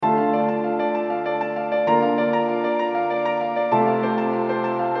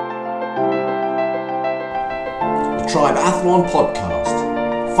Triathlon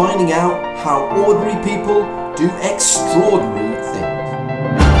Podcast, finding out how ordinary people do extraordinary things.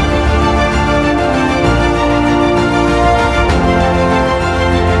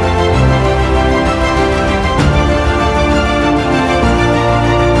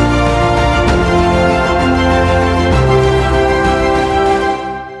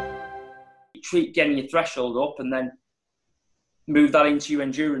 Treat getting your threshold up and then move that into your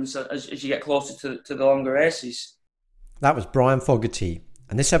endurance as you get closer to the longer races. That was Brian Fogarty,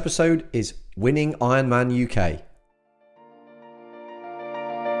 and this episode is Winning Ironman UK.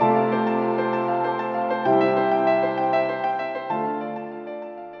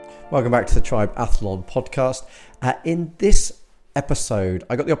 Welcome back to the Triathlon Podcast. In this episode,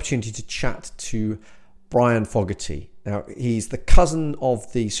 I got the opportunity to chat to Brian Fogarty. Now, he's the cousin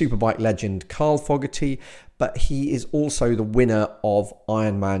of the superbike legend Carl Fogarty, but he is also the winner of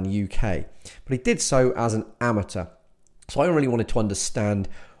Ironman UK. But he did so as an amateur. So I really wanted to understand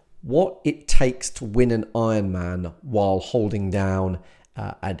what it takes to win an Ironman while holding down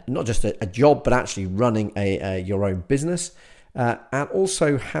not just a job, but actually running your own business. And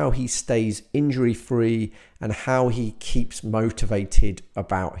also how he stays injury-free and how he keeps motivated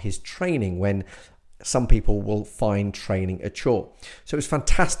about his training when some people will find training a chore. So it was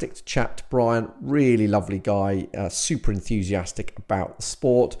fantastic to chat to Brian, really lovely guy, super enthusiastic about the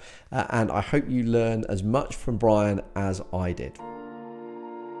sport, and I hope you learn as much from Brian as I did.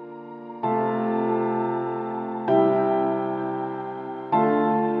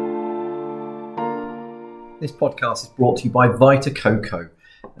 This podcast is brought to you by Vita Coco,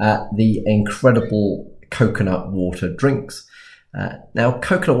 the incredible coconut water drinks. Now,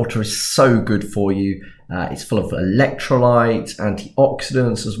 coconut water is so good for you. It's full of electrolytes,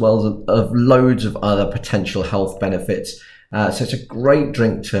 antioxidants, as well as of loads of other potential health benefits. So it's a great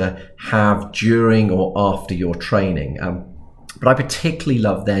drink to have during or after your training. But I particularly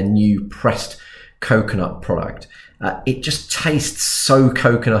love their new pressed coconut product. It just tastes so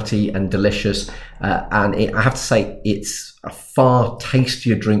coconutty and delicious, and I have to say it's a far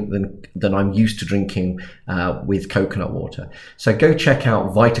tastier drink than I'm used to drinking with coconut water. So go check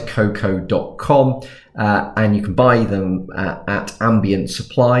out vitacoco.com, and you can buy them at Ambient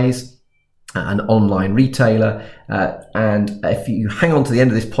Supplies, an online retailer. And if you hang on to the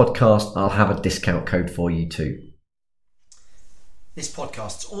end of this podcast, I'll have a discount code for you too. This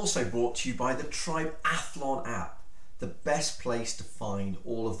podcast is also brought to you by the Triathlon app, the best place to find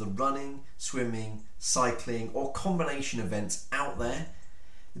all of the running, swimming, cycling or combination events out there,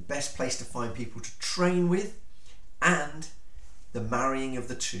 the best place to find people to train with, and the marrying of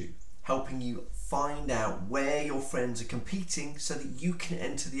the two, helping you find out where your friends are competing so that you can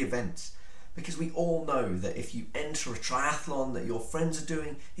enter the events. Because we all know that if you enter a triathlon that your friends are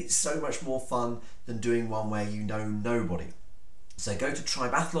doing, it's so much more fun than doing one where you know nobody. So go to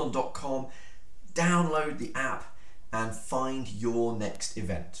triathlon.com, download the app, and find your next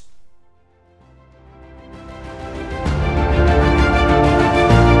event.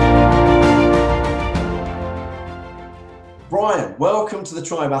 Brian, welcome to the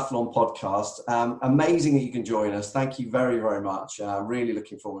Triathlon Podcast. Amazing that you can join us. Thank you very, very much. Really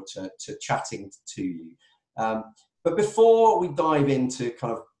looking forward to chatting to you. But before we dive into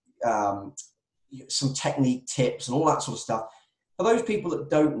kind of some technique tips and all that sort of stuff, for those people that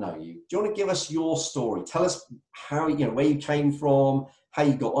don't know you, do you want to give us your story? Tell us how, where you came from, how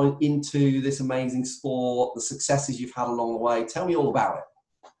you got into this amazing sport, the successes you've had along the way. Tell me all about it.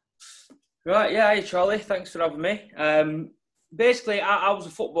 Right, yeah, hey Charlie, thanks for having me. Basically, I was a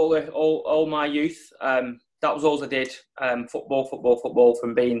footballer all my youth. That was all I did. Football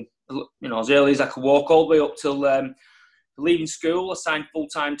from being, as early as I could walk, all the way up till leaving school. I signed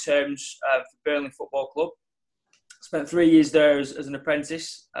full-time terms for Burnley Football Club. Spent 3 years there as an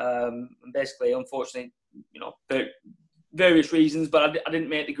apprentice. And basically, unfortunately, for various reasons, but I didn't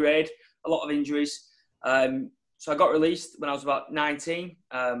make the grade. A lot of injuries. So I got released when I was about 19.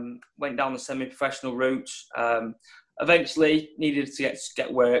 Went down the semi-professional route. Eventually, needed to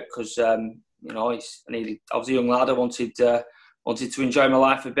get work because I was a young lad. I wanted to enjoy my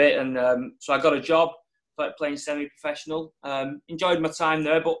life a bit, and so I got a job. Started playing semi-professional. Enjoyed my time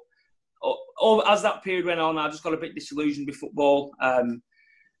there, but as that period went on, I just got a bit disillusioned with football.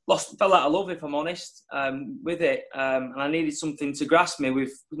 Fell out of love, if I'm honest, with it, and I needed something to grasp me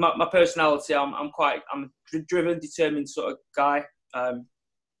with my personality. I'm a driven, determined sort of guy. And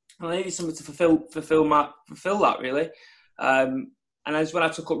I needed something to fulfill that really. And that's when I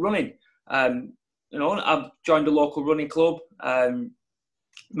took up running. I joined a local running club.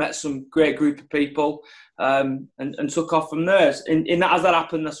 met some great group of people, and took off from there. In that, as that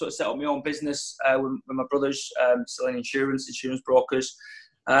happened, I sort of set up my own business with my brothers, selling insurance brokers.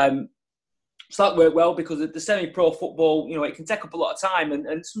 So that worked well because the semi-pro football, it can take up a lot of time,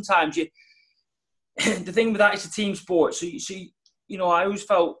 and sometimes the thing with that, it's a team sport. So I always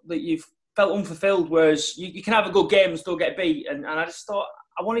felt that you've felt unfulfilled, whereas you can have a good game and still get beat. And I just thought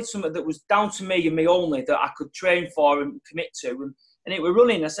I wanted something that was down to me and me only, that I could train for and commit to. And it was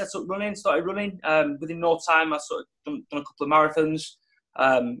running. I set up running, started running. Within no time, I sort of done a couple of marathons.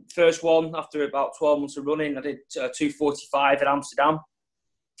 First one, after about 12 months of running, I did 2:45 in Amsterdam.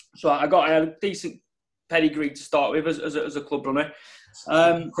 So I had a decent pedigree to start with as a club runner.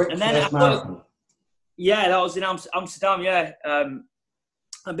 Quick and then first marathon. Yeah, that was in Amsterdam, yeah.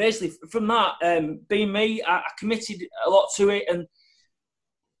 And basically from that, being me, I committed a lot to it and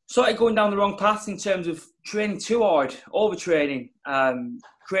started going down the wrong path in terms of training too hard, overtraining,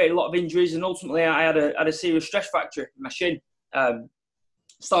 created a lot of injuries, and ultimately I had a serious stress fracture in my shin.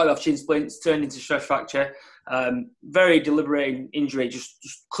 Started off shin splints, turned into stress fracture. Very deliberate injury,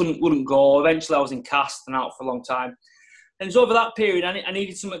 just wouldn't go. Eventually I was in cast and out for a long time. And it's over that period I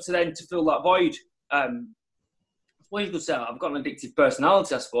needed something to fill that void. Well, you could say I've got an addictive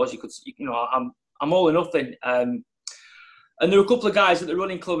personality, I suppose. I'm all or nothing. And there were a couple of guys at the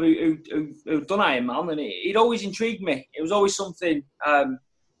running club who'd done Ironman, and it always intrigued me. It was always something that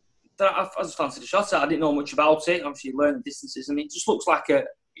I just fancied a shot at. I didn't know much about it. Obviously, you learn the distances, and it just looks like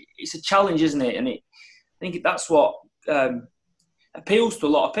it's a challenge, isn't it? And I think that's what appeals to a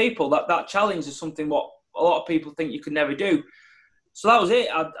lot of people. That challenge is something what a lot of people think you could never do. So that was it.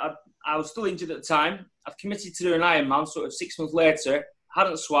 I was still injured at the time. I've committed to do an Ironman. Sort of 6 months later,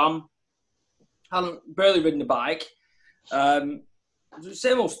 hadn't swam, hadn't barely ridden a bike. The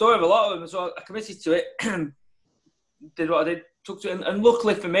same old story of a lot of them. So I committed to it, did what I did, took to it, and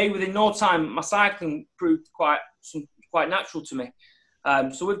luckily for me, within no time, my cycling proved quite natural to me.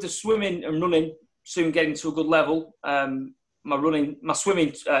 So with the swimming and running soon getting to a good level, my running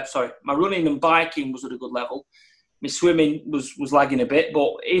and biking was at a good level. My swimming was lagging a bit,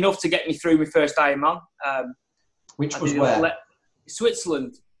 but enough to get me through my first Ironman. Which was where?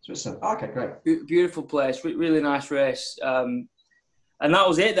 Switzerland. Switzerland. Okay, great. Beautiful place. Really nice race. And that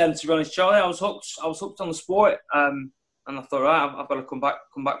was it then. To be honest, Charlie, I was hooked on the sport. And I thought, right, I've got to come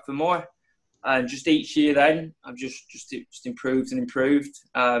back for more. And just each year, then I've just improved and improved.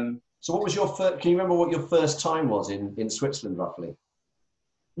 So, what was your first? Can you remember what your first time was in Switzerland, roughly?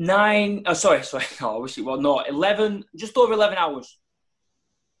 9. Oh, sorry. No, I wish it was not 11. Just over 11 hours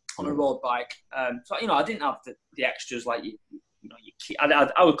on a road bike. So I didn't have the extras like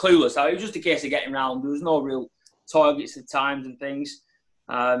I was clueless. It was just a case of getting around. There was no real targets at times and things.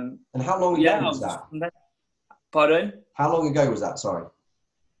 And how long ago was that? Pardon? How long ago was that? Sorry.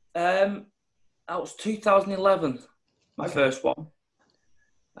 That was 2011. My first one.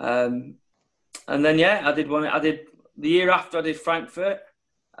 And then I did one. I did the year after. I did Frankfurt.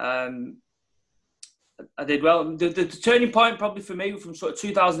 I did well. The turning point probably for me from sort of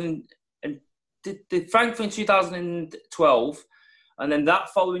 2000 and did Frankfurt in 2012, and then that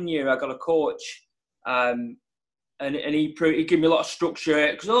following year I got a coach, and he gave me a lot of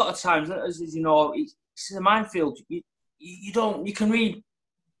structure, because a lot of times, as you know, it's a minefield. You can read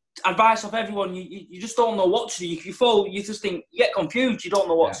advice off everyone. You just don't know what to do. You just think, you get confused. You don't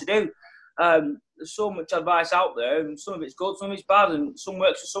know what to do. There's so much advice out there, and some of it's good, some of it's bad, and some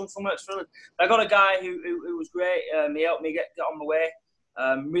works for some works for others. I got a guy who was great. He helped me get on my way.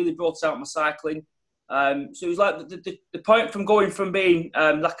 Really brought out my cycling. So it was like the point from going from being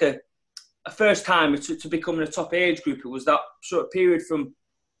like a first timer to becoming a top age group. It was that sort of period from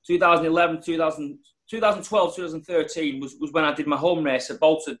 2011, 2012, 2013 was when I did my home race at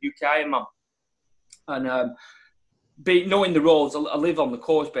Bolton, UK Ironman. And knowing the roads, I live on the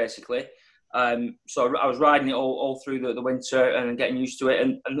coast basically. So I was riding it all through the winter and getting used to it.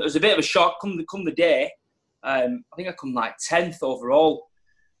 And it was a bit of a shock come the day. I think I come like 10th overall,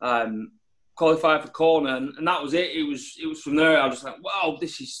 qualified for Kona, and that was it. It was from there. I was like, wow,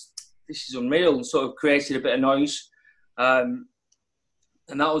 this is unreal, and sort of created a bit of noise. And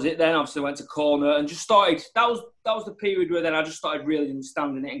that was it. Then obviously went to Kona and just started. That was the period where then I just started really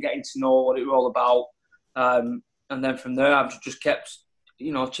understanding it and getting to know what it was all about. And then from there, I've just kept,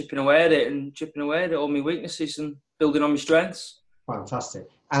 chipping away at it, all my weaknesses and building on my strengths. Fantastic.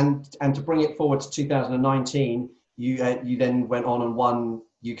 And to bring it forward to 2019, you then went on and won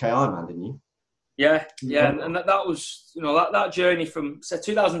UK Ironman, didn't you? Yeah. And that was, that journey from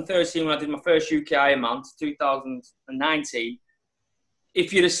 2013 when I did my first UK Ironman to 2019.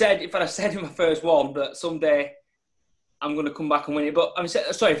 If I'd have said in my first one that someday I'm going to come back and win it. But I'm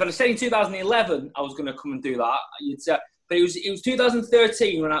sorry, if I'd said in 2011 I was going to come and do that, you'd say. But it was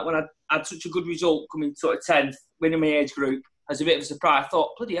 2013 when I had such a good result, coming sort of 10th, winning my age group as a bit of a surprise. I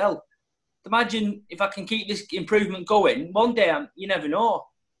thought, bloody hell, imagine if I can keep this improvement going. One day, you never know.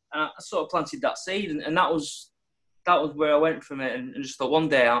 And I sort of planted that seed, and that was where I went from it, and just thought one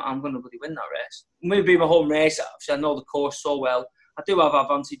day I'm going to bloody win that race. Maybe my home race. Actually, I know the course so well. I do have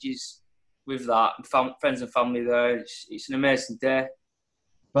advantages with that, and friends and family there. It's an amazing day.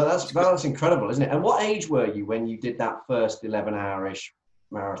 But that's incredible, isn't it? And what age were you when you did that first 11-hour-ish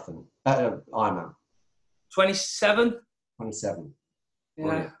marathon, Ironman? 27. 27. Yeah.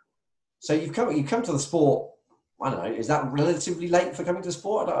 Brilliant. So you've come to the sport. I don't know. Is that relatively late for coming to the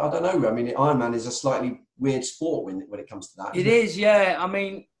sport? I don't know. I mean, Ironman is a slightly weird sport when it comes to that. It is, yeah. I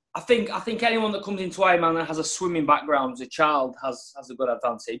mean, I think anyone that comes into Ironman and has a swimming background as a child has a good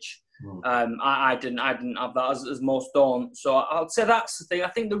advantage. I didn't have that as most don't. So I'd say that's the thing. I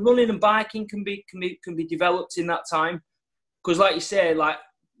think the running and biking can be developed in that time, because like you say, like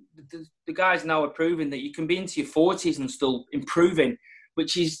the guys now are proving that you can be into your 40s and still improving,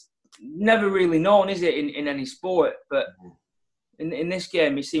 which is never really known, is it, in any sport? But in this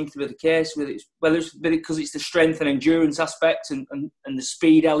game, it seems to be the case. Whether it's because it's the strength and endurance aspect, and the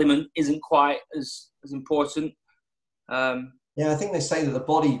speed element isn't quite as important. Yeah, I think they say that the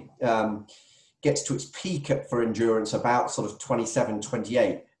body gets to its peak for endurance about sort of 27,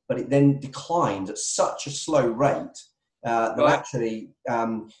 28, but it then declines at such a slow rate that actually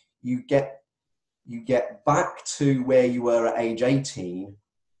you get back to where you were at age 18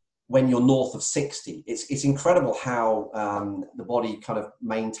 when you're north of 60. It's incredible how the body kind of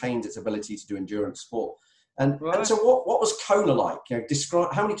maintains its ability to do endurance sport. And so what was Kona like?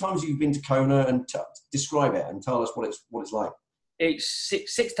 Describe how many times have you been to Kona, and describe it and tell us what it's like. It's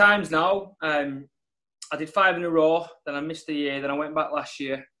six times now. I did 5 in a row, then I missed a year, then I went back last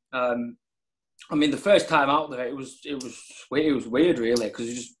year. I mean, the first time out there, it was weird, really,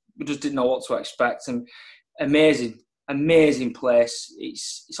 because we just didn't know what to expect. And amazing place.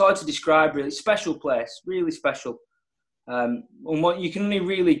 It's hard to describe, really. Special place, really special. And what you can only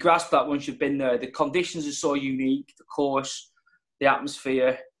really grasp that once you've been there. The conditions are so unique, the course, the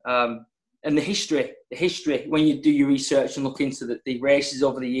atmosphere, and the history. When you do your research and look into the races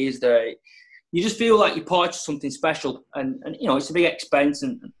over the years there, you just feel like you're part of something special. And it's a big expense,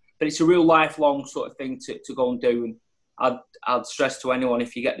 but it's a real lifelong sort of thing to go and do. And I'd stress to anyone,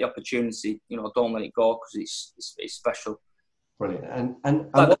 if you get the opportunity, don't let it go, because it's special. Brilliant. And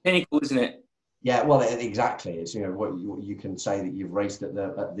like the pinnacle, isn't it? Yeah, well, exactly. It's what you can say that you've raced at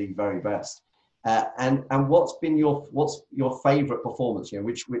the very best. And what's your favourite performance?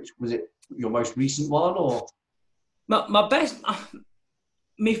 Which was it? Your most recent one, or my best?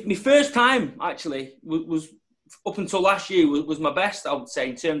 My first time actually was up until last year was my best, I would say,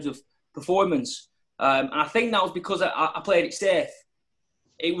 in terms of performance. And I think that was because I played it safe.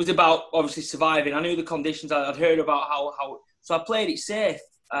 It was about obviously surviving. I knew the conditions. I'd heard about how. So I played it safe.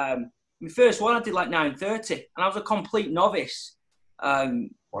 My first one I did like 9:30, and I was a complete novice. But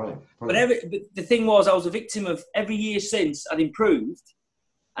the thing was, I was a victim of every year since I'd improved,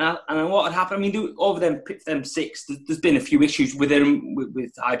 and what had happened. I mean, over them 6, there's been a few issues with them,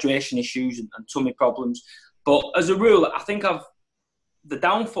 with hydration issues and tummy problems. But as a rule, I think the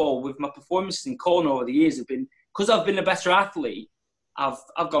downfall with my performances in Kona over the years have been because I've been a better athlete.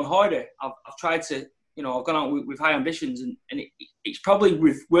 I've gone harder. I've tried to, I've gone out with high ambitions, and it's probably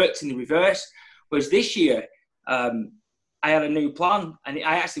worked in the reverse. Whereas this year, I had a new plan, and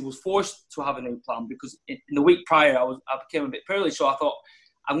I actually was forced to have a new plan because in the week prior I became a bit poorly. So I thought,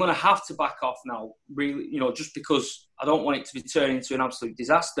 I'm going to have to back off now, really, just because I don't want it to be turned into an absolute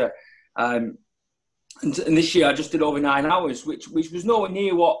disaster. And this year I just did over 9 hours, which was nowhere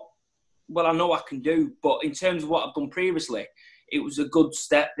near what I know I can do. But in terms of what I've done previously, it was a good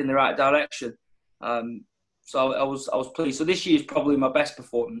step in the right direction. So I was pleased. So this year is probably my best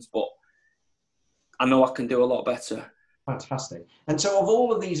performance, but I know I can do a lot better. Fantastic. And so of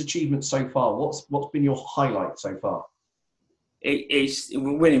all of these achievements so far, what's been your highlight so far? It's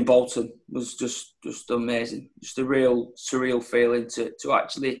winning Bolton was just amazing. Just a real surreal feeling to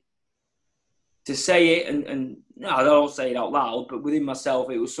actually to say it, and I don't say it out loud, but within myself,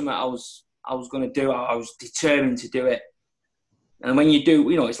 it was something I was going to do. I was determined to do it. And when you do,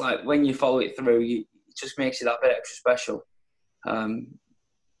 it's like when you follow it through, it just makes it that bit extra special.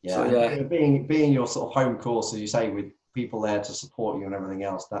 Being your sort of home course, as you say, with people there to support you and everything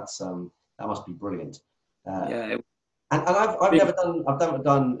else, that must be brilliant. And I've never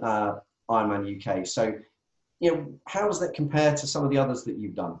done Ironman UK. So, how does that compare to some of the others that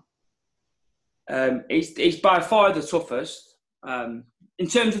you've done? It's by far the toughest. In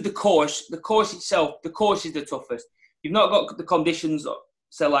terms of the course itself, the course is the toughest. You've not got the conditions.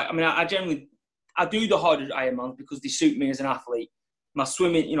 So, like, I mean, I generally do the harder Ironmans because they suit me as an athlete. My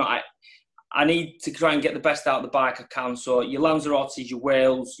swimming, you know, I need to try and get the best out of the bike I can. So your Lanzarotes, your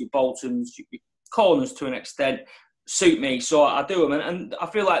Wales, your Boltons, your corners to an extent suit me. So I do them. And I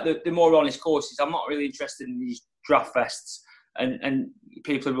feel like the more honest courses, I'm not really interested in these draft fests and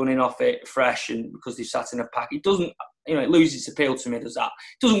people are running off it fresh and because they've sat in a pack. It doesn't, you know, it loses its appeal to me, does that?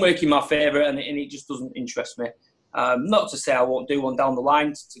 It doesn't work in my favour and it just doesn't interest me. Not to say I won't do one down the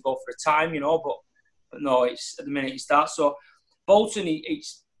line to go for a time, you know, but no, it's at the minute it's that. So Bolton,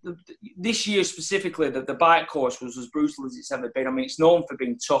 this year specifically, the bike course was as brutal as it's ever been. I mean, it's known for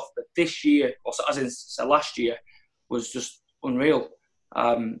being tough, but this year, or as in last year, was just unreal.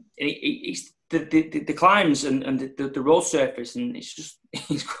 It's the climbs and the road surface, and it's just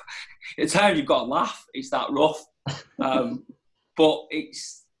at times you've got to laugh. It's that rough, but it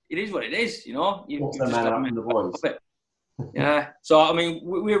is what it is, you know. What's the man up in the voice? Yeah. So I mean,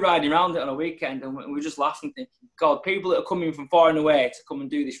 we were riding around it on a weekend, and we were just laughing, thinking, God, people that are coming from far and away to come and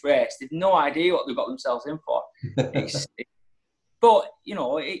do this race, they've no idea what they've got themselves in for. But you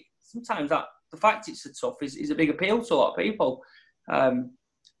know, sometimes that the fact it's so tough is a big appeal to a lot of people,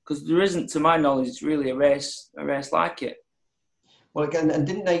 because there isn't, to my knowledge, really a race like it. Well, again, and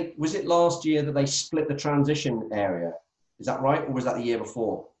didn't they? Was it last year that they split the transition area? Is that right, or was that the year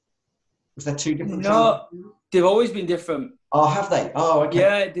before? Was there two different? No, they've always been different. Oh, have they? Oh, okay.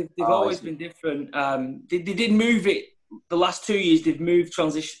 Yeah, they've always been different. They did move it. The last 2 years, they've moved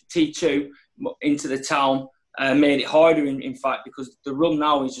transition T2 into the town. Made it harder, in fact, because the run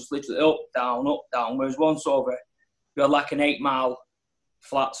now is just literally up, down. Whereas once over, you had like an 8-mile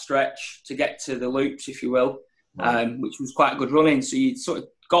flat stretch to get to the loops, if you will, which was quite a good running. So you sort of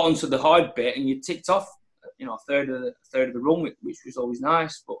got onto the hard bit and you ticked off, you know, a third of the run, which was always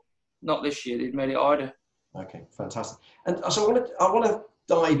nice. But not this year. They've made it harder. Okay, fantastic. And so I want to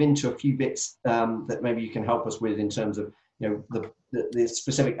dive into a few bits that maybe you can help us with in terms of, you know, the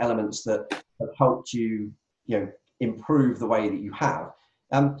specific elements that have helped you, you know, improve the way that you have.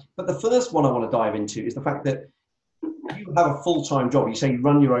 But the first one I want to dive into is the fact that you have a full-time job. You say you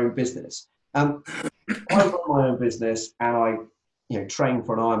run your own business. I run my own business and I, you know, train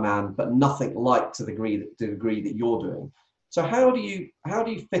for an Ironman, but nothing like to the degree that you're doing. So how do you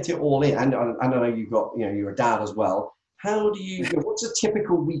fit it all in? And I know you've got, you know, you're a dad as well. What's a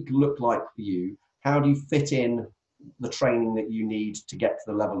typical week look like for you? How do you fit in the training that you need to get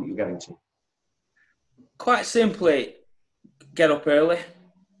to the level that you're getting to? Quite simply, get up early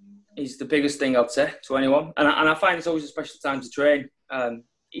is the biggest thing I'd say to anyone. And I find it's always a special time to train.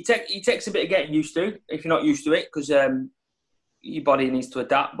 It takes a bit of getting used to if you're not used to it, because your body needs to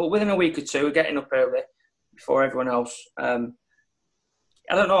adapt. But within a week or two, getting up early before everyone else.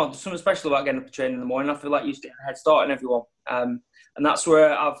 I don't know, there's something special about getting up and training in the morning. I feel like you just get a head start on everyone. And that's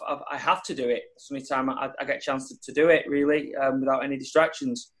where I have to do it. So many times I get a chance to do it, really, without any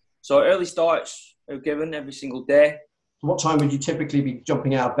distractions. So early starts are given every single day. What time would you typically be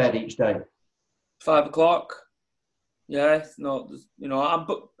jumping out of bed each day? 5 o'clock. Yeah, no, you know,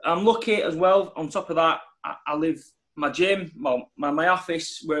 I'm lucky as well. On top of that, I live my gym, well, my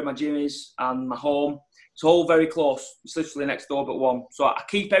office where my gym is, and my home. It's all very close. It's literally next door but one. So I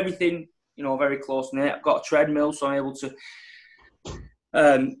keep everything, you know, very close knit. I've got a treadmill, so I'm able to,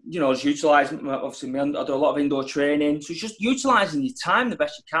 you know, just utilise. Obviously, I do a lot of indoor training. So it's just utilising your time the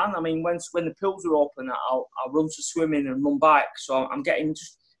best you can. I mean, when the pools are open, I'll run to swimming and run bike. So I'm getting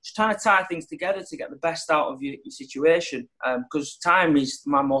just trying to tie things together to get the best out of your situation. Because time is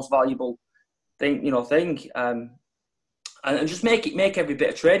my most valuable thing, and just make every bit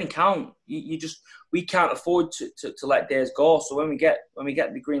of training count. We can't afford to let days go. So when we get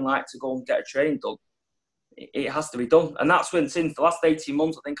the green light to go and get a training done, it has to be done. And that's when, since the last 18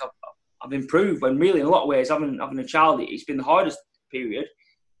 months, I think I've improved. When really, in a lot of ways, having a child, it's been the hardest period.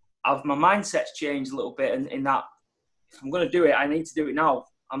 My mindset's changed a little bit in that if I'm going to do it, I need to do it now.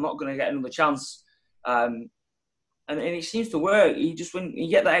 I'm not going to get another chance. And it seems to work. When you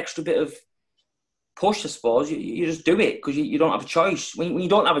get that extra bit of push, I suppose, you just do it because you don't have a choice. When you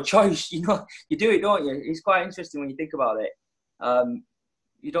don't have a choice, you do it, don't you? It's quite interesting when you think about it.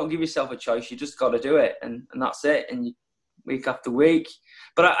 You don't give yourself a choice, you just got to do it, and that's it. And week after week.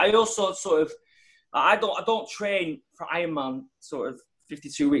 But I also sort of, I don't train for Ironman sort of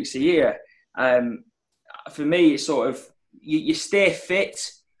 52 weeks a year. For me, it's sort of you stay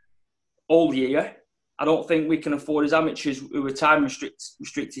fit all year. I don't think we can afford, as amateurs who are time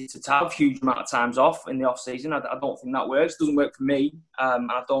restricted, to have huge amount of times off in the off season. I don't think that works. It doesn't work for me.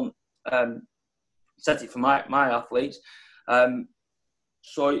 I don't set it for my athletes.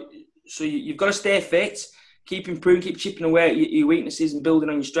 So you've got to stay fit, keep improving, keep chipping away at your weaknesses and building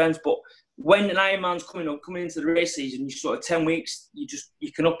on your strengths. But when an Ironman's coming into the race season, you sort of 10 weeks, you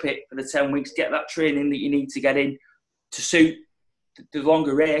can up it for the 10 weeks, get that training that you need to get in to suit the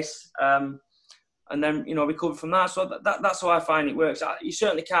longer race, and then recover from that. So that's how I find it works. You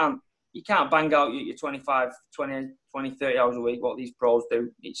certainly can't bang out your 25, 20, 30 hours a week, what these pros do.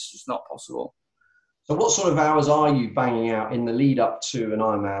 It's just not possible. So what sort of hours are you banging out in the lead up to an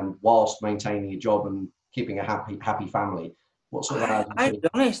Ironman whilst maintaining a job and keeping a happy family? What sort of hours? I'll be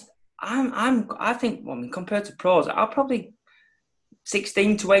honest, I think compared to pros, I'll probably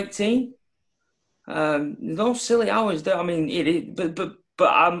 16 to 18. No silly hours. I mean, it is, but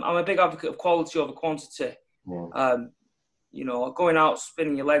I'm a big advocate of quality over quantity. Yeah. Going out,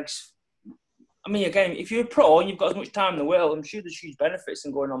 spinning your legs. I mean, again, if you're a pro and you've got as much time in the world, I'm sure there's huge benefits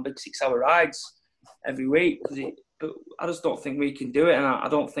in going on big 6-hour rides every week. But I just don't think we can do it, and I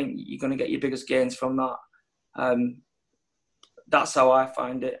don't think you're going to get your biggest gains from that. That's how I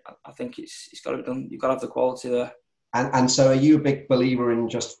find it. I think it's got to be done. You've got to have the quality there. And so are you a big believer in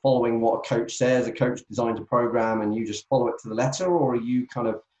just following what a coach says? A coach designs a program and you just follow it to the letter, or are you kind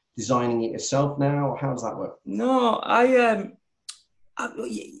of designing it yourself now? How does that work? No,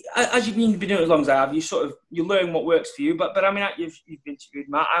 as you've been doing it as long as I have, you learn what works for you. But I mean, you've interviewed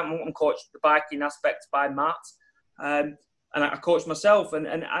Matt. I'm coached the biking aspect by Matt, and I coach myself. And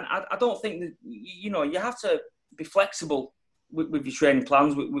I don't think that you have to be flexible with your training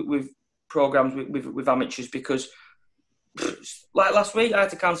plans, with programs with amateurs, because like last week I had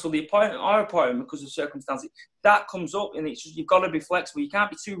to cancel our appointment because of circumstances. That comes up, and it's just, you've got to be flexible. You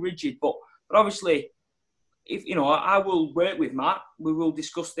can't be too rigid. But obviously, if I will work with Matt, we will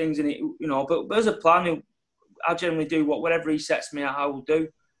discuss things in it. But there's a plan. I generally do whatever he sets me, I will do.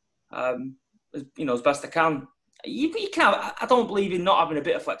 As best I can. You can. I don't believe in not having a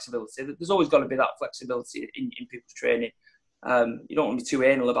bit of flexibility. There's always got to be that flexibility in people's training. You don't want to be too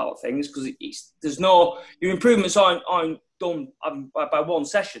anal about things, because your improvements aren't done by one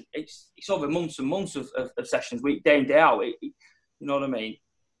session. It's over months and months of sessions, week day in, day out. You know what I mean?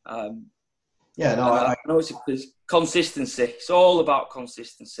 I know it's consistency. It's all about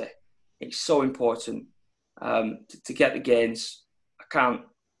consistency. It's so important to get the gains. I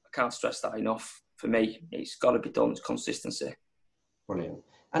can't stress that enough. For me, it's got to be done. It's consistency. Brilliant.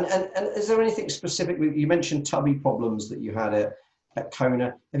 And is there anything specific? You mentioned tummy problems that you had at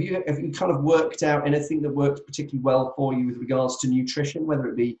Kona. Have you kind of worked out anything that worked particularly well for you with regards to nutrition, whether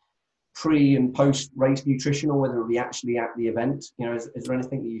it be pre and post race nutrition, or whether it be actually at the event? Is there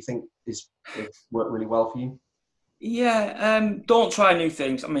anything that you think is worked really well for you? Yeah, don't try new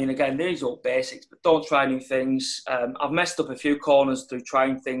things. I mean, again, these are all basics, but don't try new things. I've messed up a few corners through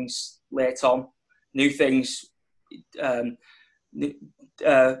trying things late on, new things.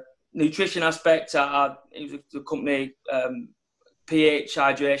 Nutrition aspect, it was the company pH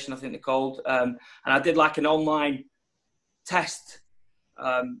Hydration, I think they're called, and I did like an online test.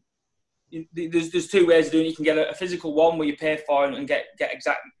 There's two ways of doing it. You can get a physical one where you pay for it and get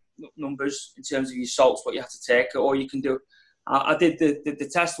exact numbers in terms of your salts, what you have to take, or you can do. I did the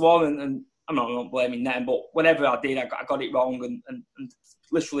test one, and I'm not blaming them, but whatever I did, I got it wrong, and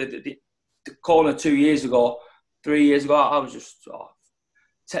literally the corner 3 years ago, I was just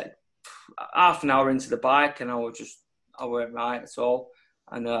half an hour into the bike, and I weren't right at all,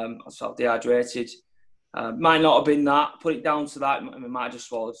 and I was sort of dehydrated. Might not have been that. Put it down to that. I might have just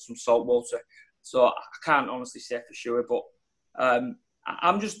swallowed some salt water. So I can't honestly say for sure, but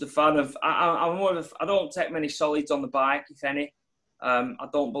I'm just a fan of. I'm more of. I don't take many solids on the bike, if any. I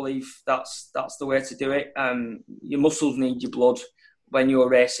don't believe that's the way to do it. Your muscles need your blood when you're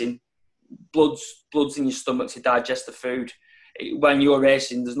racing. Blood's in your stomach to digest the food. When you're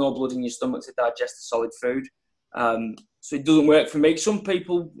racing, there's no blood in your stomach to digest the solid food. So it doesn't work for me. Some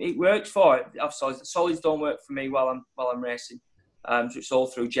people it works for. Solids don't work for me while I'm racing. So it's all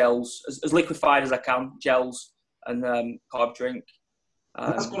through gels, as liquefied as I can, gels and carb drink.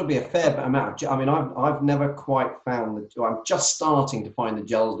 That's got to be a fair amount. I mean, I've never quite found I'm just starting to find the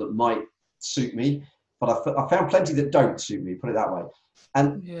gels that might suit me, but I found plenty that don't suit me. Put it that way.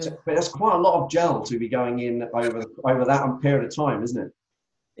 And but that's quite a lot of gel to be going in over that period of time, isn't it?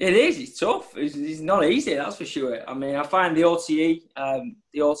 It is. It's tough. It's not easy, that's for sure. I mean, I find the OTE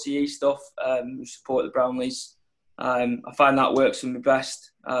stuff, we support the Brownlees. I find that works for me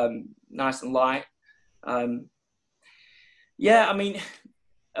best. Nice and light. Yeah, I mean,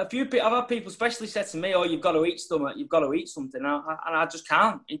 I've had people especially said to me, "Oh, you've got to eat stomach. You've got to eat something," and I just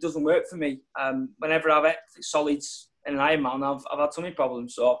can't. It doesn't work for me. Whenever I've ate solids in an Ironman, I've had tummy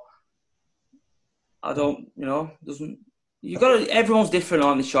problems. So I don't, doesn't. Everyone's different,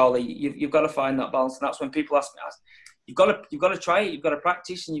 aren't they, Charlie? You've got to find that balance, and that's when people ask me, you've got to try it, you've got to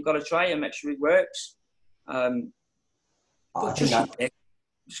practice, and you've got to try it and make sure it works. But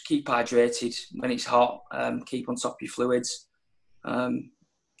just keep hydrated when it's hot. Keep on top of your fluids.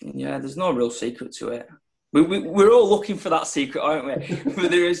 Yeah, there's no real secret to it. We're all looking for that secret, aren't we? But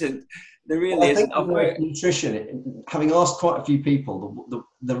there isn't. There really isn't. Nutrition, having asked quite a few people,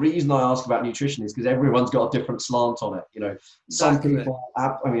 the reason I ask about nutrition is because everyone's got a different slant on it. Some people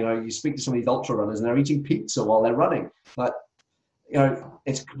have, you speak to some of these ultra runners and they're eating pizza while they're running. Like,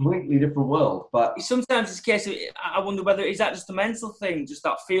 it's a completely different world. But sometimes it's a case of, I wonder whether, is that just a mental thing, just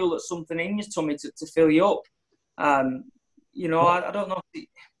that feel that something in your tummy to fill you up? I don't know.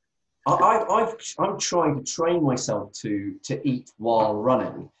 I'm trying to train myself to eat while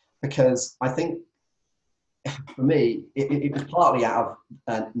running, because I think for me it was partly out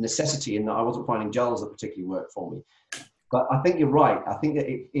of necessity in that I wasn't finding gels that particularly worked for me. But I think you're right. I think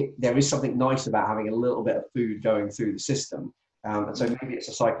that there is something nice about having a little bit of food going through the system, and so maybe it's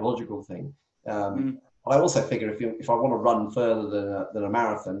a psychological thing. I also figure if I want to run further than a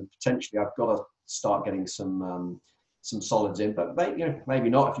marathon, potentially I've got to start getting some solids in, but maybe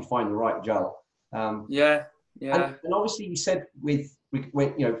not if you find the right gel. And obviously you said with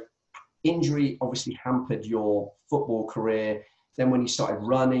injury obviously hampered your football career. Then when you started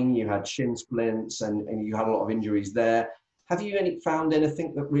running, you had shin splints and you had a lot of injuries there. Have you found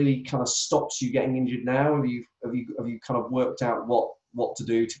anything that really kind of stops you getting injured now? Have you kind of worked out what to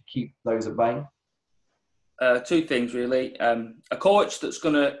do to keep those at bay? Two things really. A coach that's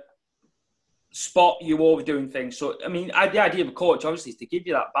going to spot you overdoing things. So, the idea of a coach obviously is to give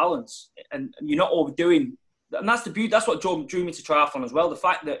you that balance and you're not overdoing. And that's the beauty. That's what drew me to triathlon as well. The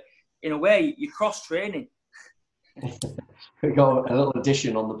fact that, in a way, you're cross-training. We got a little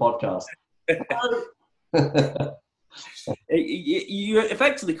addition on the podcast. You're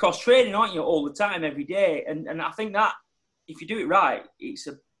effectively cross-training, aren't you, all the time, every day? And I think that, if you do it right, it's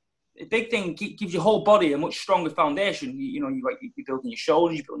a big thing. Gives your whole body a much stronger foundation. You're building your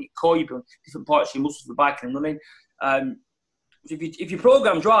shoulders, you're building your core, you're building different parts of your muscles for biking and running. If you're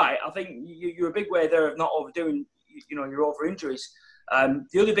programmed right, I think you're a big way there of not overdoing, your over injuries.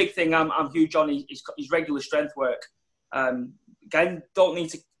 The other big thing I'm huge on is regular strength work. Again, don't need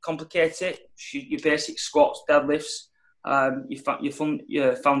to complicate it. Your basic squats, deadlifts,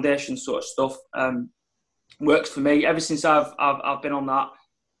 your foundation sort of stuff works for me. Ever since I've been on that,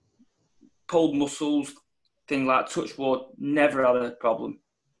 pulled muscles, thing like touch wood, never had a problem.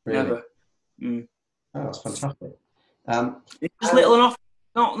 Really? Never. Oh, that's fantastic. It's just little enough,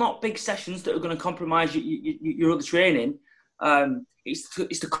 not big sessions that are going to compromise your other training. It's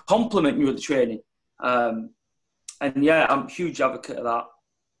to complement your other training. And yeah, I'm a huge advocate of that.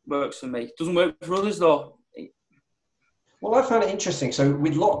 Works for me. Doesn't work for others though. Well, I found it interesting. So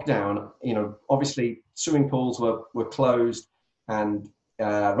with lockdown, obviously swimming pools were closed, and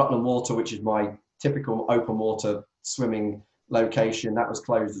Rutland Water, which is my typical open water swimming location, that was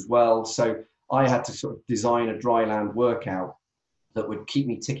closed as well. So I had to sort of design a dry land workout that would keep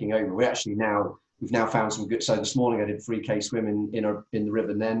me ticking over. We've now found some good. So this morning I did 3K swimming in the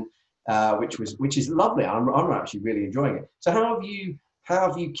River Nen, which is lovely. I'm actually really enjoying it. So how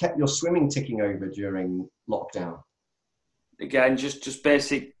have you kept your swimming ticking over during lockdown? Again, just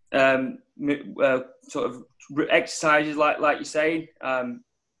basic sort of exercises like you're saying.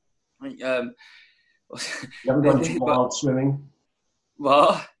 You haven't got into wild swimming?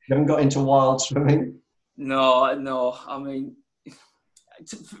 What? You haven't got into wild swimming? No.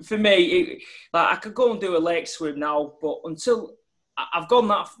 For me, I could go and do a lake swim now, but until I've gone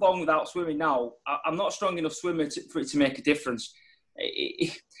that long without swimming now, I'm not a strong enough swimmer for it to make a difference.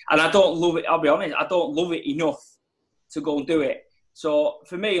 And I don't love it, I'll be honest, I don't love it enough to go and do it. So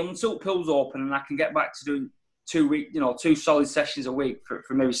for me, until pool's open and I can get back to doing 2 solid sessions a week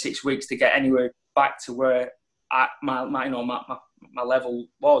for maybe 6 weeks to get anywhere back to where my level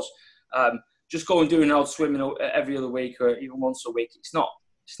was, just go and do an old swimming every other week or even once a week. It's not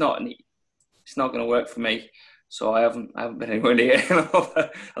going to work for me. So I haven't been anywhere near it,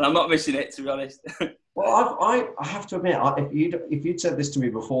 and I'm not missing it, to be honest. Well, I have to admit, if you'd said this to me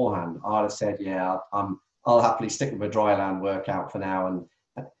beforehand, I'd have said, yeah, I'll happily stick with a dry land workout for now.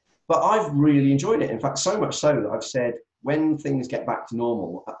 But I've really enjoyed it. In fact, so much so that I've said, when things get back to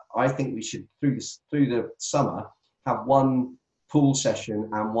normal, I think we should, through the summer, have one pool session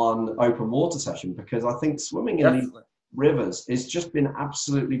and one open water session, because I think swimming in these rivers has just been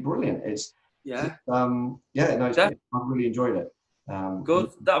absolutely brilliant. I've really enjoyed it.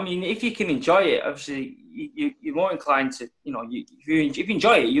 Good. I mean, if you can enjoy it, obviously you're more inclined to, if you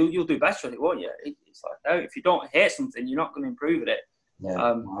enjoy it, you'll do better at it, won't you? It's like, if you don't hate something, you're not going to improve at it.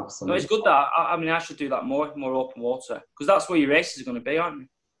 Yeah, absolutely. No, it's good that I should do that more open water, because that's where your races are going to be, aren't they?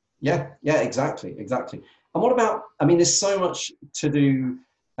 Yeah, exactly. And what about? I mean, there's so much to do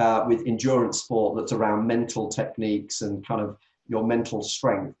with endurance sport that's around mental techniques and kind of your mental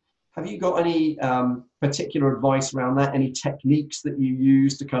strength. Have you got any particular advice around that? Any techniques that you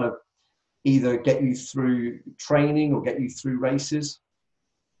use to kind of either get you through training or get you through races?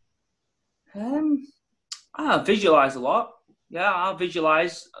 I visualize a lot. Yeah, I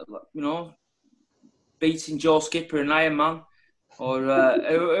visualize, beating Joe Skipper in Ironman, or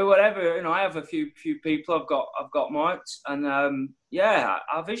whatever. I have a few people I've got marked, and I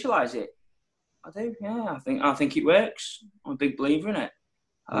visualize it. I do. Yeah, I think it works. I'm a big believer in it.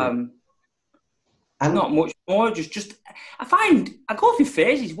 And not much more. Just I go through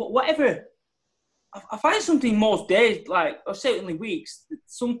phases. Whatever. I find something most days, or certainly weeks,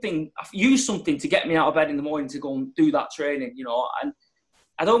 I use something to get me out of bed in the morning to go and do that training, and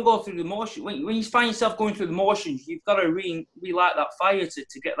I don't go through the motion. When you find yourself going through the motions, you've got to relight that fire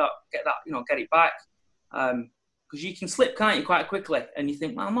to get it back. Because you can slip, can't you, quite quickly, and you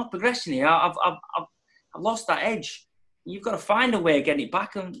think, well, I'm not progressing here. I've lost that edge. You've got to find a way of getting it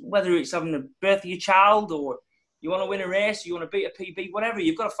back, and whether it's having the birth of your child, or you want to win a race, you want to beat a PB, whatever,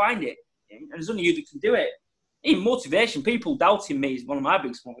 you've got to find it. And there's only you that can do it. Even motivation, people doubting me is one of my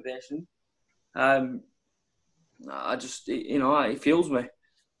biggest motivations. I just, it fuels me.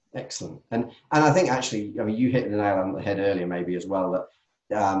 Excellent. And I think actually, I mean, you hit the nail on the head earlier maybe as well,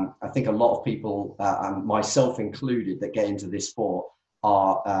 that I think a lot of people, and myself included, that get into this sport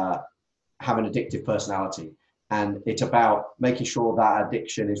have an addictive personality. And it's about making sure that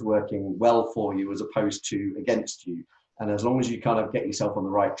addiction is working well for you as opposed to against you. And as long as you kind of get yourself on the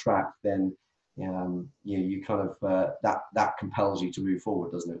right track, then you kind of that compels you to move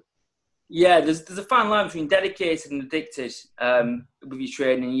forward, doesn't it? Yeah, there's a fine line between dedicated and addicted with your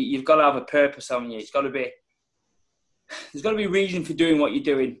training. You've got to have a purpose, haven't you? There's got to be a reason for doing what you're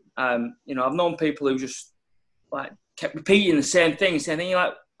doing. I've known people who just kept repeating the same thing, and you're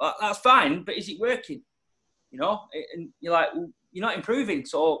like, well, that's fine, but is it working? And you're like, well, you're not improving,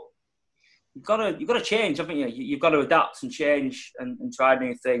 so you've got to change, haven't you? You've got to adapt and change and try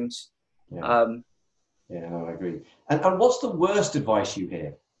new things. Yeah, I agree. And what's the worst advice you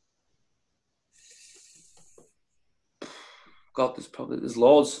hear? God, there's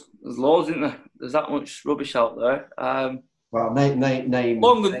loads. There's loads, isn't there? There's that much rubbish out there. Well, name.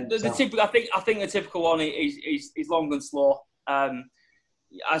 The typical. I think the typical one is long and slow.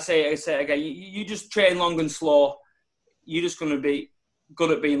 I say it again. You just train long and slow. You're just going to be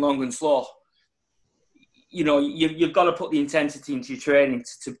good at being long and slow. You've got to put the intensity into your training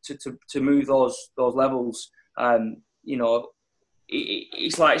to move those levels.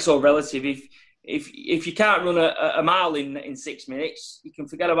 It's like so relative. If you can't run a mile in 6 minutes, you can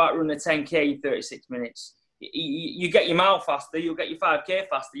forget about running a 10K in 36 minutes. You get your mile faster, you'll get your 5K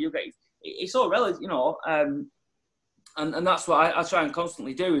faster. It's all relative, and that's what I try and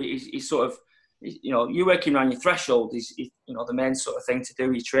constantly do. Is sort of, you working around your threshold is the main sort of thing to do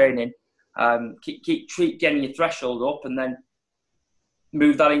with training. Keep getting your threshold up, and then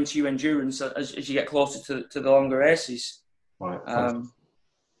move that into your endurance as you get closer to the longer races. Right.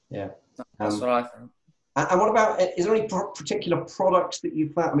 Yeah. That's what I think. And what about, is there any particular products that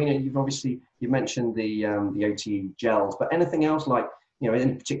you've found? I mean, you mentioned the OTE gels, but anything else, like,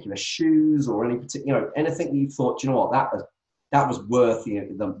 any particular shoes or any particular, anything that you thought, what, that was worth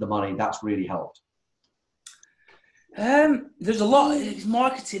the money, that's really helped? There's a lot of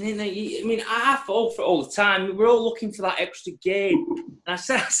marketing in there. I mean, I fall for it all the time. We're all looking for that extra gain. And I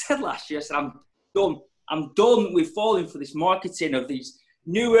said last year, I'm done with falling for this marketing of these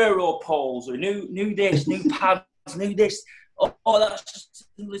new aero poles or new this, new pads, new this. Oh, that's just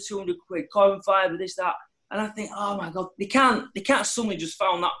another 200 quid, carbon fibre, this, that. And I think, oh my God, they can't suddenly just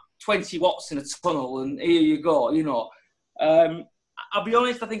found that 20 watts in a tunnel and here you go, I'll be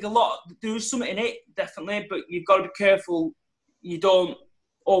honest, I think there is something in it, definitely, but you've got to be careful you don't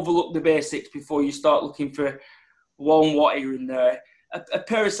overlook the basics before you start looking for one watt here and there. A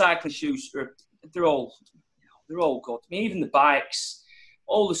pair of cycling shoes, they're all good. I mean, even the bikes,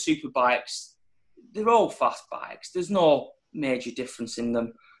 all the super bikes, they're all fast bikes. There's no major difference in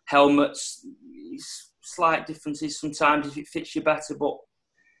them. Helmets, slight differences sometimes if it fits you better, but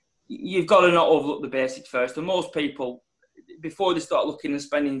you've got to not overlook the basics first. And most people, before they start looking and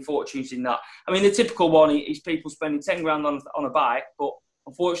spending fortunes in that, I mean, the typical one is people spending 10 grand on a bike, but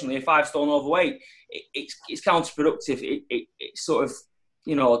unfortunately, a 5 stone overweight, it's counterproductive. It's sort of,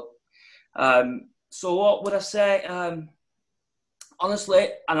 you know. So what would I say? Honestly,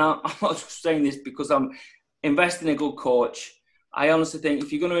 and I'm not just saying this because I'm investing in a good coach. I honestly think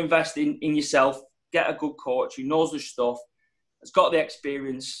if you're going to invest in yourself, get a good coach who knows the stuff, has got the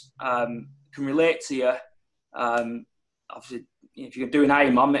experience, can relate to you. Obviously, if you're doing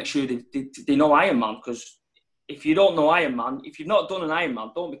Ironman, make sure they know Ironman, because if you don't know Ironman, if you've not done an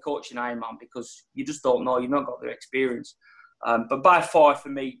Ironman, don't be coaching Ironman, because you just don't know. You've not got the experience. But by far, for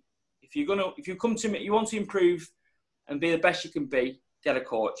me, if you come to me, you want to improve and be the best you can be, get a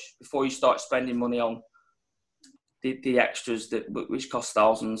coach before you start spending money on the extras which cost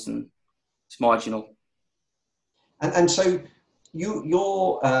thousands, and it's marginal. And so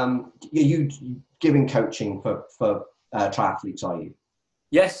you're giving coaching for triathletes, are you?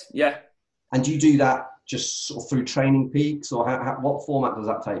 Yes, yeah. And do you do that just sort of through Training Peaks, or what format does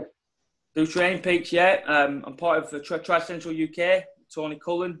that take? Through Training Peaks, yeah. I'm part of the Tri Central UK, Tony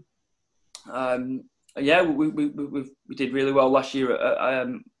Cullen. Yeah, we did really well last year at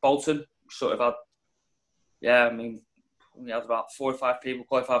Bolton. Sort of had, yeah, I mean, we had about 4 or 5 people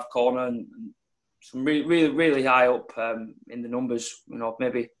qualify for corner, and some really high up in the numbers. You know,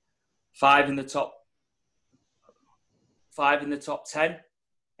 maybe 5 in the top 10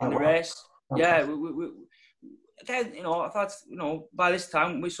 in the race. Okay. Yeah, we again, you know, I've had, you know, by this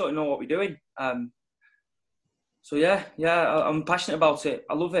time we sort of know what we're doing. So yeah, I'm passionate about it.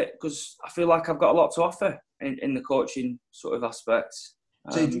 I love it because I feel like I've got a lot to offer in the coaching sort of aspects.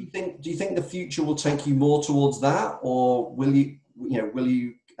 So do you think the future will take you more towards that, or will you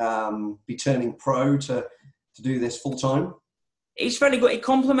be turning pro to do this full time? It's very good. It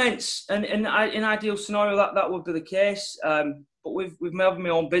complements, and in an ideal scenario that would be the case. But with me having my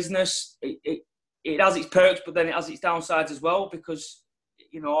own business, it has its perks, but then it has its downsides as well, because,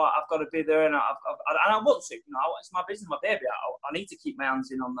 you know, I've got to be there, and I want to. You know, it's my business, my baby. I need to keep my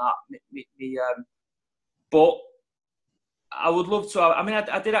hands in on that. But I would love to. I mean,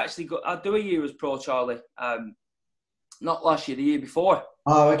 I did actually go. I do a year as pro, Charlie. Not last year, the year before.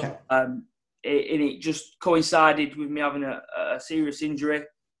 Oh, okay. And it just coincided with me having a serious injury,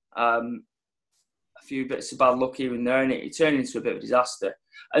 a few bits of bad luck here and there, and it turned into a bit of a disaster.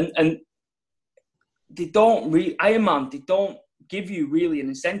 And they don't Ironman, they don't give you really an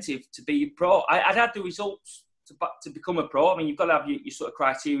incentive to be a pro. I'd had the results to become a pro. I mean, you've got to have your sort of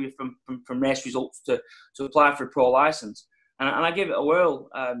criteria from race results to apply for a pro license. And I gave it a whirl.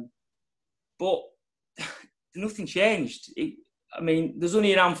 But nothing changed. I mean, there's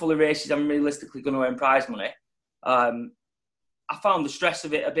only a handful of races I'm realistically going to earn prize money. I found the stress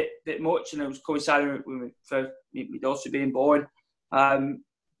of it a bit much, and it was coinciding with my daughter being born.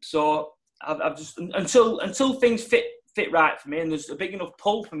 So I've just, until things fit right for me, and there's a big enough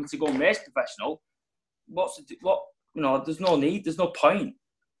pull for me to go and race professional, there's no need, there's no point.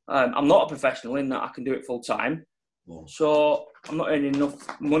 I'm not a professional in that I can do it full time. Yeah. So I'm not earning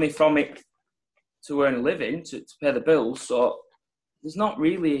enough money from it to earn a living, to pay the bills. So there's not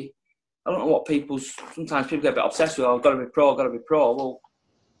really, I don't know what sometimes people get a bit obsessed with, I've got to be pro. Well,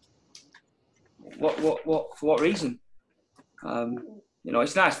 what for what reason? You know,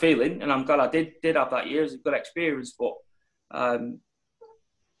 it's a nice feeling, and I'm glad I did have that year. It's a good experience, but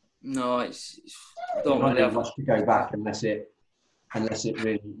no, it's don't really have much to go back unless it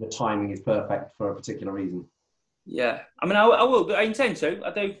really, the timing is perfect for a particular reason. Yeah, I mean, I will. I intend to.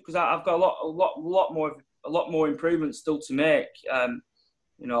 I do, because I've got a lot more improvements still to make. In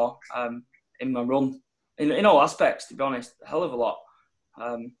my run, in all aspects, to be honest, a hell of a lot.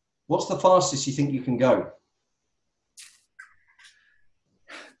 What's the fastest you think you can go?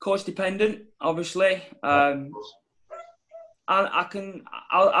 Course dependent, obviously. And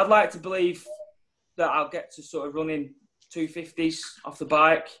I'd like to believe that I'll get to sort of running 250s off the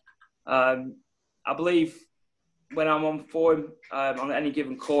bike. I believe when I'm on form on any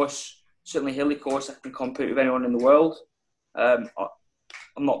given course, certainly hilly course, I can compete with anyone in the world. I'm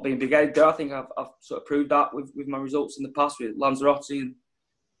not being big-headed there. I think I've sort of proved that with my results in the past with Lanzarote and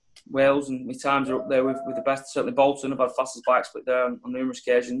Wales, and my times are up there with the best. Certainly Bolton, I've had fastest bike split there on numerous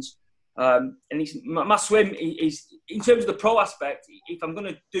occasions. And my swim is, in terms of the pro aspect, if I'm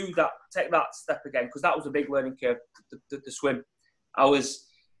going to take that step again, because that was a big learning curve, the swim.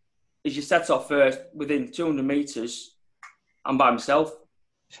 As you set off first, within 200 metres, I'm by myself.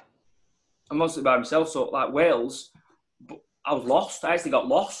 I'm mostly by myself, so like Wales, but I was lost. I actually got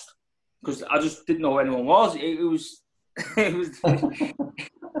lost because I just didn't know who anyone was. It was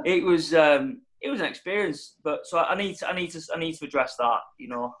an experience, but so I need to address that, you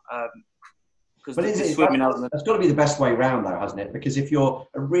know. because But the swimming element. That's got to be the best way round, though, hasn't it? Because if you're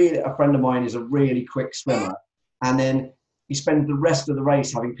a friend of mine is a really quick swimmer, and then he spends the rest of the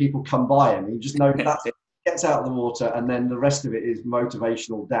race having people come by him, you just know that gets out of the water, and then the rest of it is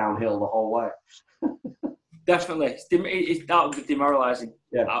motivational downhill the whole way. Definitely, that would be demoralising.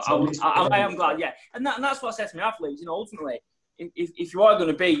 Yeah, I am glad. Yeah, and that's what I said to my athletes. Ultimately, if you are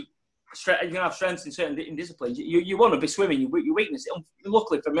going to be, you're going to have strengths in certain disciplines. You want to be swimming your weakness.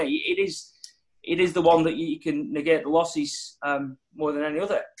 Luckily for me, it is the one that you can negate the losses more than any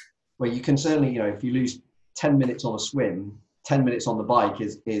other. Well, you can certainly, if you lose 10 minutes on a swim, 10 minutes on the bike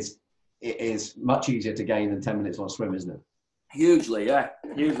is much easier to gain than 10 minutes on a swim, isn't it? Hugely, yeah,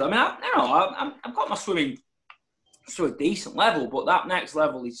 hugely. I mean, I've got my swimming to a decent level, but that next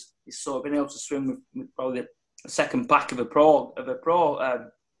level is sort of being able to swim with probably the second pack of a pro,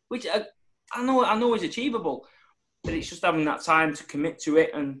 which I know is achievable, but it's just having that time to commit to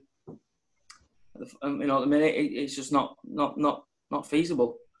it, and at the minute it's just not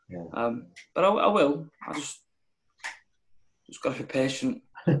feasible. Yeah. But I will. I just got to be patient.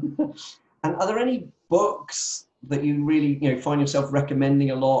 And are there any books that you really find yourself recommending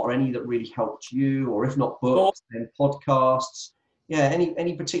a lot, or any that really helped you, or if not books, then podcasts? Yeah,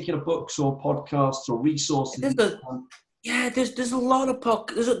 any particular books or podcasts or resources? There's a lot of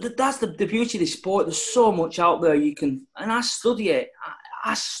podcasts. That's the beauty of the sport. There's so much out there you can, and I study it.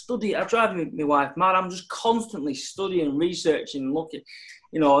 I drive my wife mad. I'm just constantly studying, researching, and looking,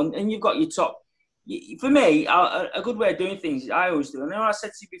 and you've got your top. For me, a good way of doing things, I always do. I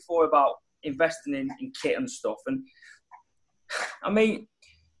said to you before about investing in kit and stuff, and I mean,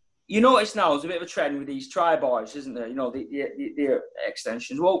 you notice now there's a bit of a trend with these tri-boys, isn't there? The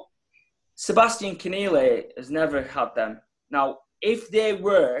extensions. Well, Sebastian Keneally has never had them. Now, if they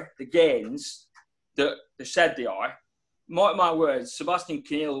were the gains that they said they are, mark my words, Sebastian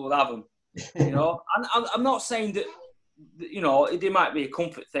Keneally will have them. And I'm not saying that, it might be a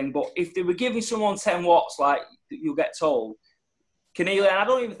comfort thing, but if they were giving someone 10 watts, like you'll get told, Keneally, and I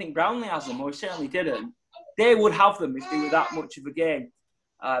don't even think Brownlee has them, or he certainly didn't, they would have them if they were that much of a gain.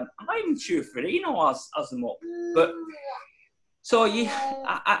 I'm not even sure Ferrino has them up. But so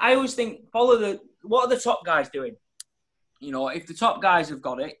I always think what are the top guys doing? If the top guys have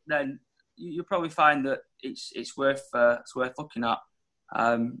got it, then you'll probably find that it's worth looking at.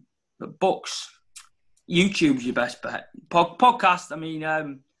 But books, YouTube's your best bet. Podcast, I mean,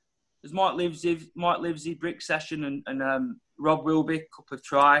 there's Mike Livesey, Brick Session, and Rob Wilby, Cup of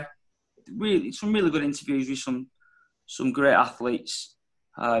Tri. Really, some really good interviews with some great athletes.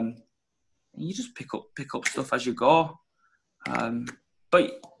 And you just pick up stuff as you go.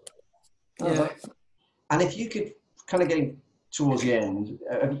 But yeah. And if you could, kind of getting towards the end,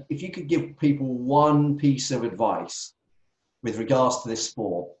 if you could give people one piece of advice with regards to this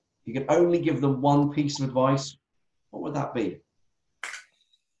sport, you could only give them one piece of advice, what would that be?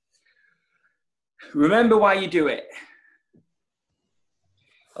 Remember why you do it.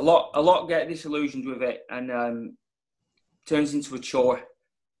 A lot get disillusioned with it, and turns into a chore.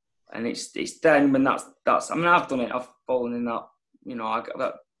 And it's then when that's. I mean, I've done it. I've fallen in that. I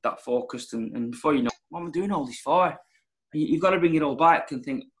got that focused, and before you know, what am I doing all this for? You've got to bring it all back and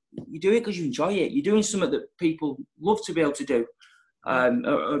think. You do it because you enjoy it. You're doing something that people love to be able to do,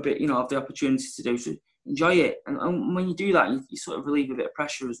 or a bit, have the opportunity to do. So enjoy it, and when you do that, you sort of relieve a bit of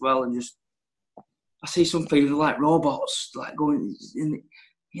pressure as well. And just, I see some people like robots, like going in.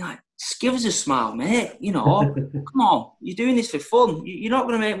 You're like, just give us a smile, mate. Come on, you're doing this for fun. You're not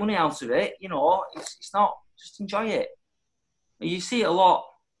going to make money out of it. It's not. Just enjoy it. You see it a lot.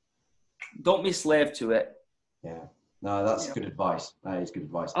 Don't be a slave to it. Yeah. No, that's good advice. That is good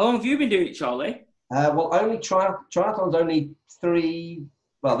advice. How long have you been doing it, Charlie? Well, only triathlon's only 3.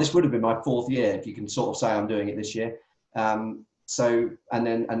 Well, this would have been my 4th year, if you can sort of say I'm doing it this year. So,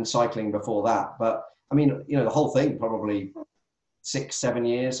 and cycling before that. But I mean, the whole thing probably 6-7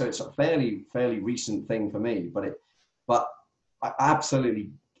 years, so it's a fairly recent thing for me. But I absolutely,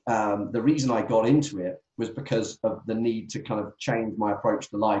 the reason I got into it was because of the need to kind of change my approach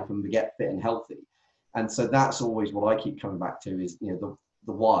to life and to get fit and healthy. And so that's always what I keep coming back to is the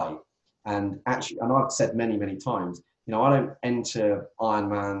why. And actually, and I've said many times, I don't enter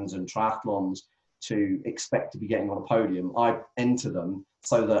Ironmans and triathlons to expect to be getting on a podium. I enter them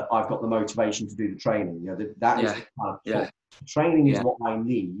so that I've got the motivation to do the training. That is the kind of training is what I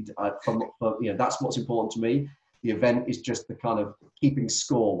need. That's what's important to me. The event is just the kind of keeping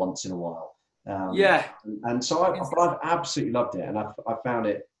score once in a while. And so I've absolutely loved it, and I've found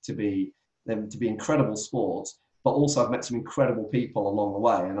it to be incredible sports. But also I've met some incredible people along the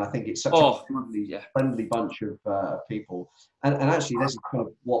way, and I think it's such a friendly bunch of people. And actually, this is kind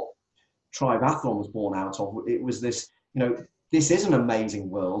of what Triathlon was born out of. It was this, this is an amazing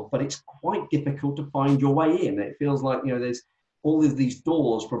world, but it's quite difficult to find your way in. It feels like, there's all of these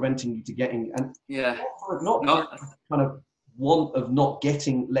doors preventing you to get in, and not kind of want of not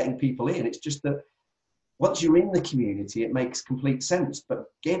letting people in. It's just that once you're in the community, it makes complete sense. But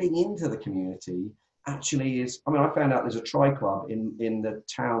getting into the community actually is, I found out there's a tri club in the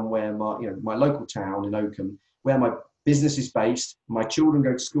town where my local town in Oakham, where my business is based, my children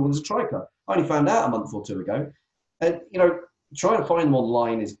go to school, there's a tri club. I only found out a month or two ago. And, trying to find them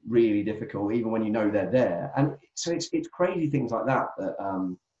online is really difficult, even when they're there. And so it's crazy things like that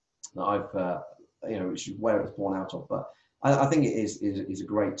I've, which is where it's born out of. But I think it is a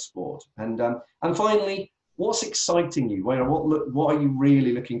great sport. And finally, what's exciting you? What are you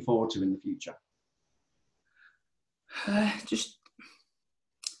really looking forward to in the future? Just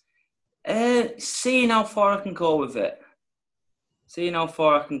seeing how far I can go with it. Seeing how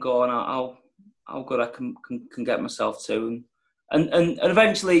far I can go and how good I can get myself to. And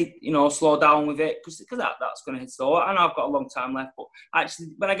eventually, slow down with it because that's going to hit slow. I know I've got a long time left, but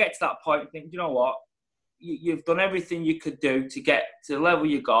actually, when I get to that point, I think, you know what? You've done everything you could do to get to the level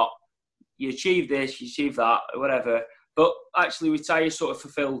you got. You achieve this, you achieve that, or whatever. But actually, retire sort of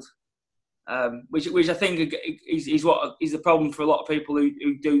fulfilled, which I think is the problem for a lot of people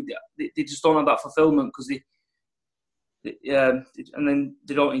who do. They just don't have that fulfillment because and then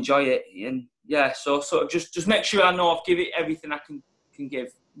they don't enjoy it. And so sort of just make sure I know I've given it everything I can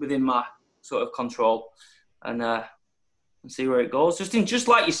give within my sort of control, and see where it goes. Just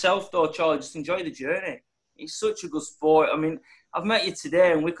like yourself though, Charlie. Just enjoy the journey. It's such a good sport. I've met you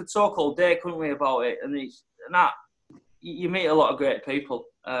today, and we could talk all day, couldn't we, about it? And you meet a lot of great people,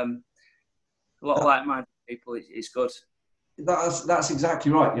 a lot of like-minded people. It's good. That's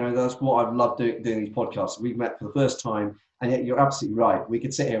exactly right. That's what I've loved doing these podcasts. We've met for the first time, and yet you're absolutely right. We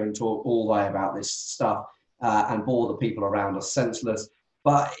could sit here and talk all the way about this stuff and bore the people around us senseless.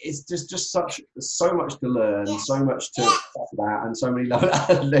 But it's just so much to learn, so much to talk about, and so many.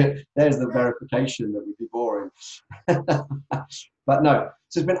 There's the verification that we'd be boring. But no,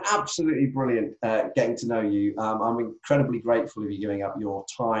 so it's been absolutely brilliant getting to know you. I'm incredibly grateful of you giving up your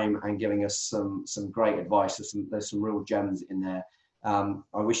time and giving us some great advice. There's some real gems in there. I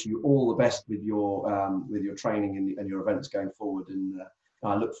wish you all the best with your training and your events going forward, and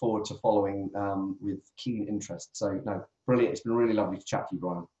I look forward to following with keen interest. So no, brilliant. It's been really lovely to chat to you,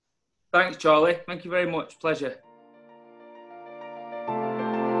 Brian. Thanks, Charlie. Thank you very much. Pleasure.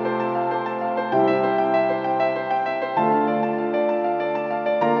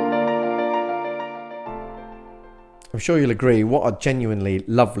 I'm sure you'll agree, what a genuinely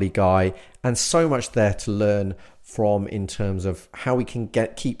lovely guy, and so much there to learn from in terms of how we can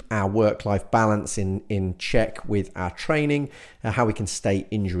keep our work-life balance in check with our training, how we can stay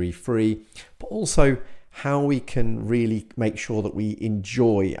injury-free, but also how we can really make sure that we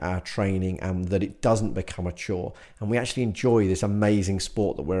enjoy our training and that it doesn't become a chore, and we actually enjoy this amazing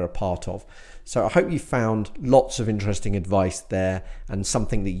sport that we're a part of. So I hope you found lots of interesting advice there and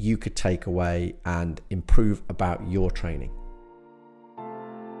something that you could take away and improve about your training.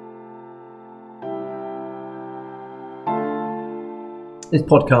 This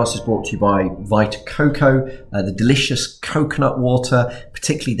podcast is brought to you by Vita Coco, the delicious coconut water,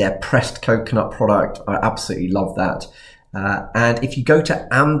 particularly their pressed coconut product. I absolutely love that. And if you go to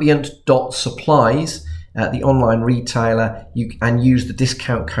ambient.supplies, the online retailer, and use the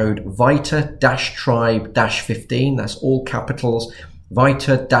discount code VITA-TRIBE-15, that's all capitals,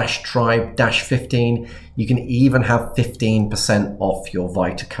 VITA-TRIBE-15, you can even have 15% off your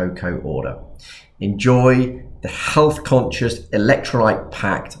Vita Coco order. Enjoy the health-conscious,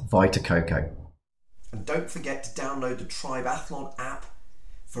 electrolyte-packed Vita Coco. And don't forget to download the Triathlon app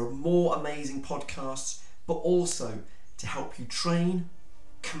for more amazing podcasts, but also to help you train,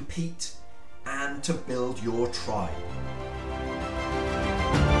 compete, and to build your tribe.